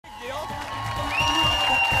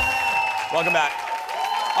Welcome back.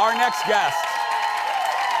 Our next guest.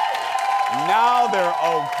 Now they're,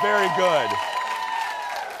 very good.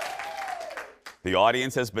 The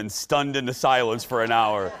audience has been stunned into silence for an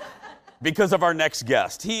hour because of our next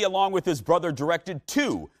guest. He, along with his brother, directed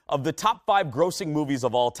 2 of the top 5 grossing movies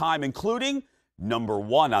of all time, including number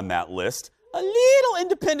 1 on that list, a little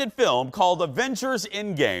independent film called Avengers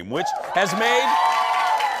Endgame, which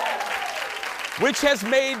has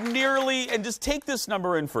made nearly, and just take this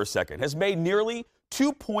number in for a second, has made nearly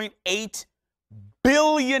 $2.8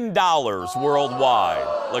 billion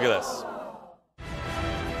worldwide. Look at this.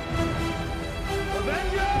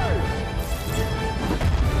 Avengers!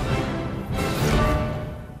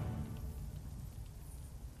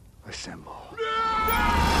 Assemble.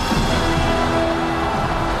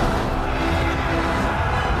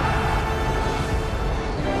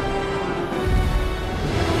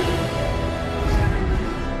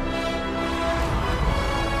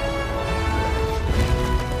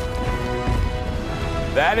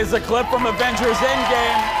 That is a clip from Avengers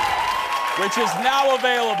Endgame, which is now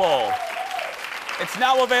available. It's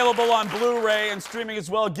now available on Blu-ray and streaming as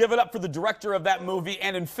well. Give it up for the director of that movie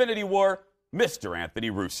and Infinity War, Mr. Anthony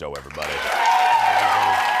Russo, everybody.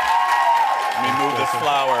 Let me move this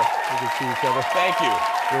flower. We can see each other. Thank you.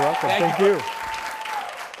 You're welcome. Thank you.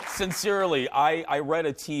 Sincerely, I read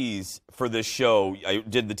a tease for this show. I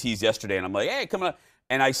did the tease yesterday, and I'm like, hey, come on.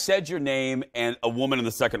 And I said your name, and a woman in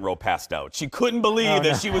the second row passed out. She couldn't believe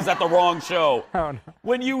that she was at the wrong show. Oh, no.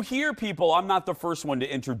 When you hear people, I'm not the first one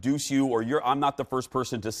to introduce you, or I'm not the first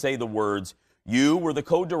person to say the words, you were the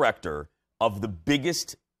co-director of the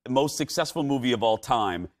biggest, most successful movie of all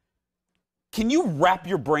time. Can you wrap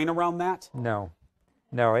your brain around that? No.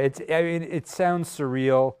 It sounds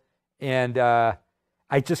surreal, and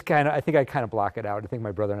I think I kind of block it out. I think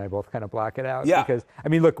my brother and I both kind of block it out. Yeah. Because, I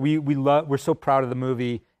mean, look, we're so proud of the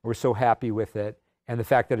movie. We're so happy with it. And the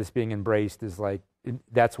fact that it's being embraced is like,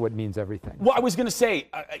 that's what means everything. Well, I was going to say,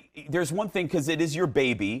 there's one thing, because it is your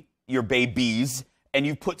baby, your babies, and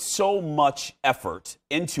you put so much effort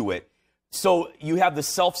into it. So you have the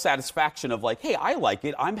self-satisfaction of like, hey, I like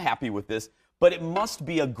it. I'm happy with this. But it must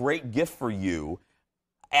be a great gift for you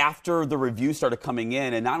after the reviews started coming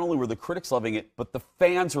in, and not only were the critics loving it, but the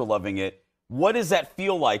fans are loving it. What does that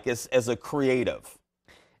feel like as a creative?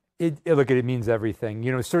 Look, it means everything.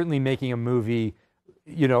 You know, certainly making a movie,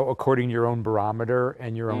 you know, according to your own barometer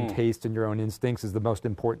and your own taste and your own instincts is the most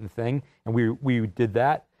important thing. And we did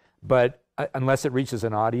that. But unless it reaches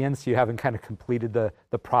an audience, you haven't kind of completed the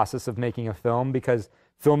process of making a film, because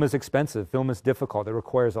film is expensive. Film is difficult. It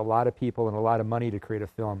requires a lot of people and a lot of money to create a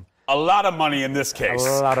film. A lot of money in this case.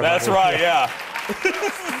 A lot of That's money. right, yeah.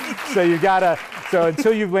 So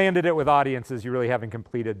until you've landed it with audiences, you really haven't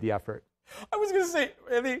completed the effort. I was going to say,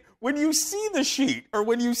 Andy, when you see the sheet, or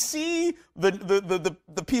when you see the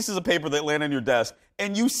pieces of paper that land on your desk,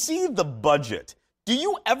 and you see the budget, do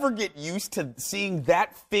you ever get used to seeing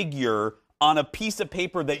that figure on a piece of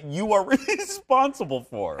paper that you are responsible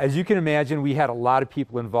for? As you can imagine, we had a lot of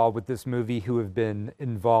people involved with this movie who have been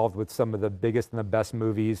involved with some of the biggest and the best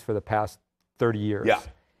movies for the past 30 years. Yeah.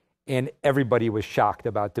 And everybody was shocked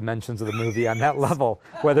about dimensions of the movie on that level,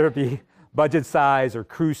 whether it be budget size or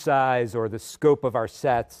crew size or the scope of our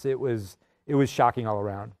sets. It was shocking all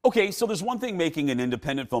around. Okay, so there's one thing making an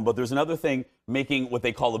independent film, but there's another thing making what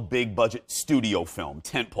they call a big budget studio film,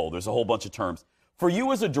 tentpole. There's a whole bunch of terms. For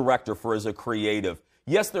you as a director, as a creative,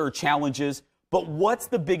 yes, there are challenges, but what's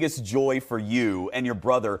the biggest joy for you and your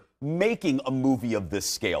brother making a movie of this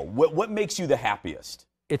scale? What makes you the happiest?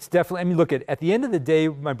 It's definitely, I mean, look, at the end of the day,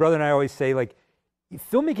 my brother and I always say, like,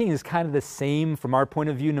 filmmaking is kind of the same from our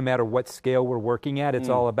point of view, no matter what scale we're working at. It's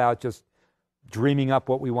all about just dreaming up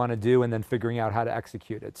what we want to do and then figuring out how to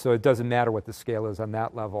execute it. So it doesn't matter what the scale is on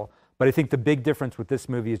that level. But I think the big difference with this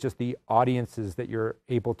movie is just the audiences that you're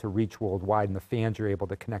able to reach worldwide and the fans you're able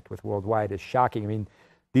to connect with worldwide is shocking. I mean,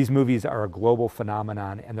 these movies are a global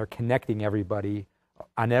phenomenon, and they're connecting everybody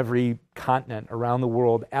on every continent around the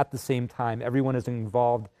world at the same time. Everyone is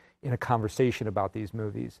involved in a conversation about these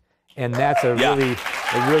movies. And that's a really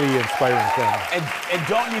inspiring thing. And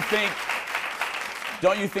don't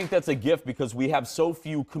you think that's a gift, because we have so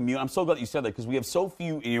few I'm so glad you said that, because we have so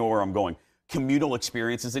few, you know where I'm going, communal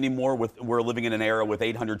experiences anymore. We're living in an era with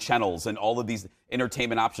 800 channels and all of these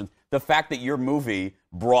entertainment options. The fact that your movie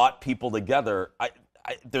brought people together,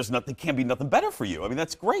 there's nothing, can't be nothing better for you. I mean,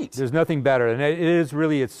 that's great. There's nothing better, and it is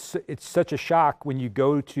really, it's such a shock when you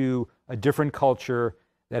go to a different culture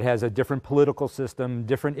that has a different political system,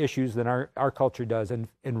 different issues than our culture does, and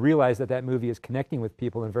realize that movie is connecting with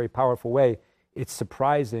people in a very powerful way. It's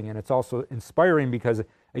surprising, and it's also inspiring, because,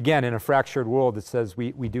 again, in a fractured world, it says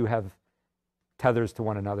we do have tethers to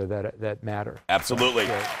one another that matter. Absolutely.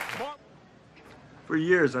 For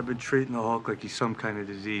years, I've been treating the Hulk like he's some kind of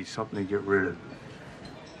disease, something to get rid of.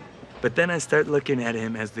 But then I start looking at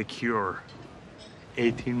him as the cure.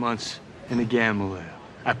 18 months in the gamma lab.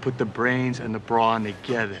 I put the brains and the brawn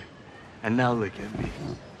together. And now look at me.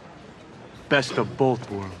 Best of both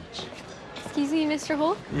worlds. Excuse me, Mr.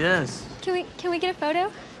 Hulk? Yes. Can we get a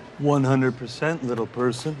photo? 100%, little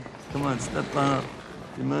person. Come on, step on up.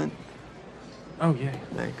 You mind? Oh, yeah.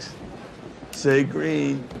 Thanks. Say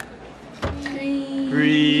green. Green.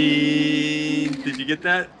 Green. Did you get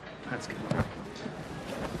that? That's good. Do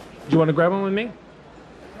you want to grab one with me?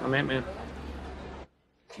 I'm Ant-Man.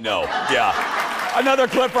 No, yeah. Another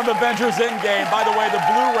clip from Avengers Endgame. By the way, the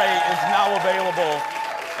Blu-ray is now available.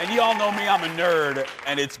 And you all know me, I'm a nerd,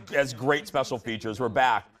 and it has great special features. We're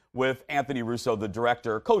back with Anthony Russo, the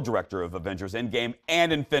director, co-director of Avengers Endgame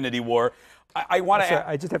and Infinity War. I want to...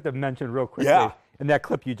 I just have to mention real quickly, Yeah. in that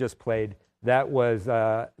clip you just played, that was,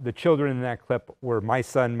 the children in that clip were my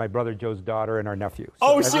son, my brother Joe's daughter, and our nephew. So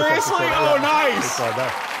Oh, I just have to seriously? say Oh, that. nice. So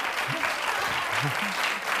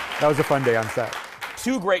that was a fun day on set.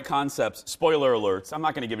 Two great concepts. Spoiler alerts. I'm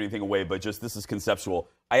not going to give anything away, but just this is conceptual.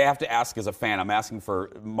 I have to ask as a fan. I'm asking for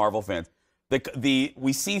Marvel fans.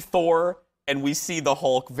 We see Thor and we see the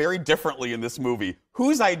Hulk very differently in this movie.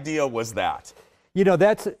 Whose idea was that?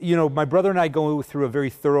 My brother and I go through a very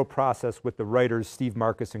thorough process with the writers, Steve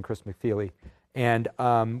Marcus and Chris McFeely. And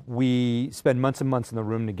we spend months and months in the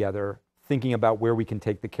room together thinking about where we can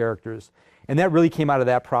take the characters. And that really came out of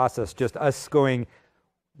that process, just us going,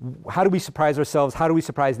 how do we surprise ourselves? How do we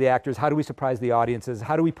surprise the actors? How do we surprise the audiences?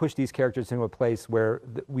 How do we push these characters into a place where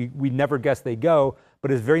we never guess they go, but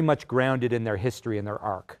is very much grounded in their history and their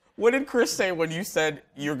arc? What did Chris say when you said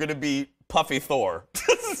you're going to be Puffy Thor?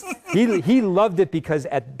 He loved it because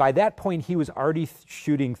by that point he was already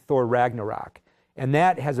shooting Thor Ragnarok, and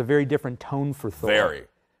that has a very different tone for Thor. Very.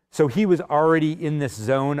 So he was already in this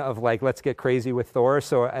zone of like, let's get crazy with Thor.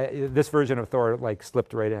 So this version of Thor like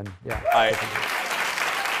slipped right in. Yeah.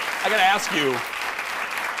 I got to ask you,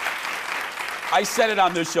 I said it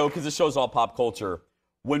on this show because this show's all pop culture.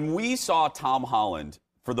 When we saw Tom Holland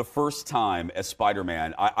for the first time as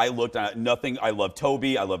Spider-Man, I looked at nothing. I love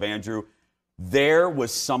Toby. I love Andrew. There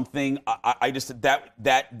was something,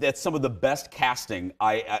 that's some of the best casting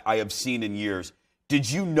I have seen in years. Did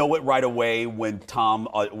you know it right away when Tom,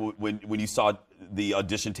 when you saw the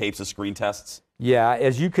audition tapes, the screen tests? Yeah,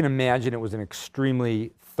 as you can imagine, it was an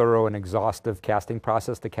extremely thorough and exhaustive casting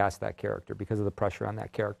process to cast that character because of the pressure on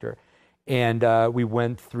that character. And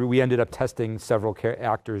we ended up testing several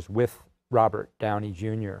actors with Robert Downey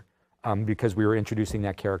Jr. Because we were introducing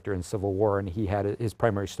that character in Civil War, and his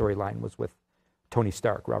primary storyline was with Tony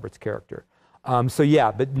Stark, Robert's character. So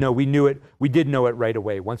yeah, but no, we did know it right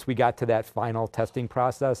away once we got to that final testing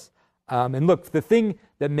process. And look, the thing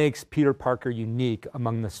that makes Peter Parker unique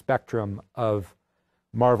among the spectrum of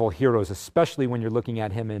Marvel heroes, especially when you're looking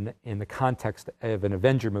at him in the context of an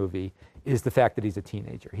Avenger movie, is the fact that he's a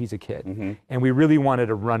teenager. He's a kid. Mm-hmm. And we really wanted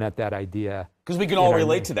to run at that idea. Because we can all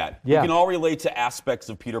relate to that. Yeah. We can all relate to aspects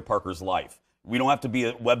of Peter Parker's life. We don't have to be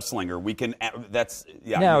a web slinger. We can. That's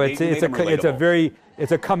yeah. No, it's an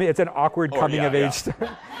awkward coming of age.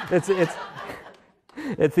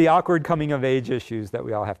 It's the awkward coming of age issues that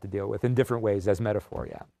we all have to deal with in different ways as metaphor.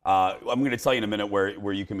 Yeah. I'm going to tell you in a minute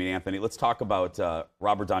where you can meet Anthony. Let's talk about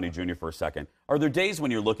Robert Downey Jr. for a second. Are there days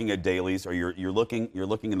when you're looking at dailies or you're looking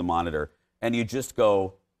in the monitor and you just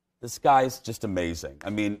go, this guy's just amazing.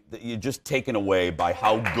 I mean, you're just taken away by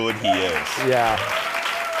how good he is. Yeah.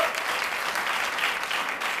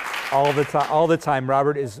 All the time.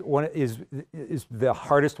 Robert is the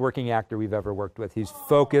hardest working actor we've ever worked with. He's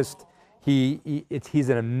focused. He's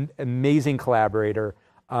an amazing collaborator.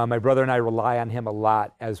 My brother and I rely on him a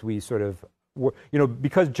lot as we sort of,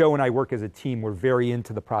 because Joe and I work as a team, we're very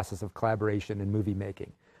into the process of collaboration and movie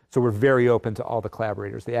making. So we're very open to all the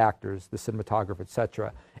collaborators, the actors, the cinematographer, et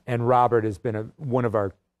cetera. And Robert has been one of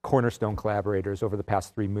our cornerstone collaborators over the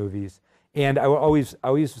past 3 movies. And I always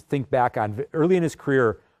think back on early in his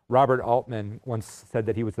career, Robert Altman once said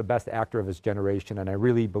that he was the best actor of his generation, and I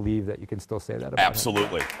really believe that you can still say that about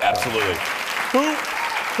Absolutely. Him. Absolutely.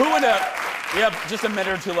 We have just a minute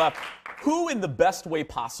or two left. Who in the best way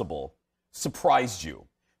possible surprised you?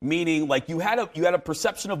 Meaning, like you had a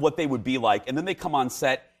perception of what they would be like, and then they come on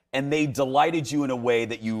set and they delighted you in a way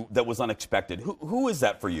that was unexpected. Who is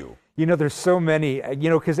that for you? There's so many,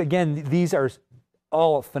 because again, these are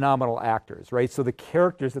all phenomenal actors, right? So the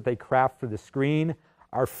characters that they craft for the screen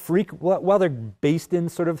are while they're based in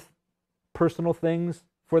sort of personal things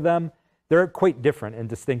for them, they're quite different and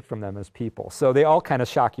distinct from them as people. So they all kind of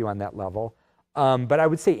shock you on that level. But I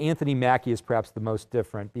would say Anthony Mackie is perhaps the most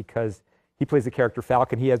different because he plays the character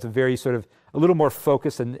Falcon. He has a very sort of a little more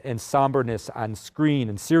focus and somberness on screen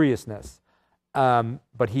and seriousness.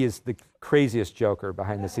 But he is the craziest Joker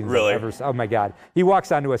behind the scenes Really? I've ever seen. Oh my God. He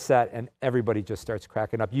walks onto a set and everybody just starts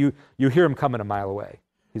cracking up. You hear him coming a mile away.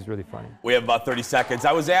 He's really funny. We have about 30 seconds.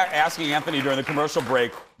 I was asking Anthony during the commercial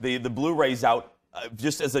break, the Blu-ray's out.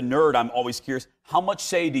 Just as a nerd, I'm always curious, how much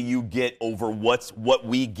say do you get over what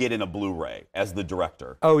we get in a Blu-ray as the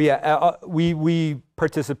director? Oh yeah, we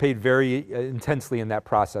participate very intensely in that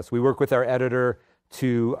process. We work with our editor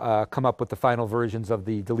to come up with the final versions of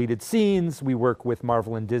the deleted scenes. We work with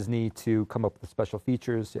Marvel and Disney to come up with the special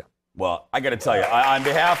features. Yeah. Well, I got to tell you, on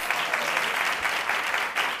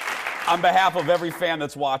behalf of every fan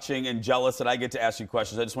that's watching and jealous that I get to ask you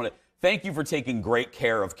questions, I just want to thank you for taking great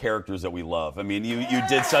care of characters that we love. I mean, you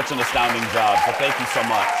did such an astounding job, so thank you so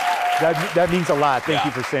much. That means a lot. Thank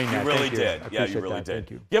you for saying that. You really Thank did. I Yeah, you appreciate really that. did.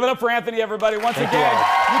 Thank you. Give it up for Anthony, everybody. Once Thank again,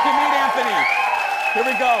 you you can meet Anthony. Here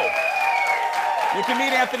we go. You can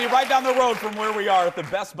meet Anthony right down the road from where we are at the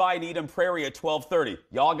Best Buy in Eden Prairie at 12:30.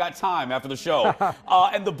 Y'all got time after the show.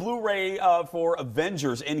 And the Blu-ray for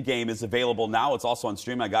Avengers Endgame is available now. It's also on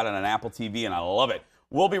stream. I got it on Apple TV, and I love it.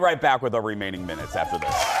 We'll be right back with our remaining minutes after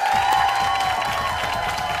this.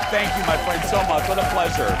 Thank you, my friend, so much. What a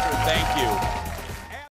pleasure. Thank you.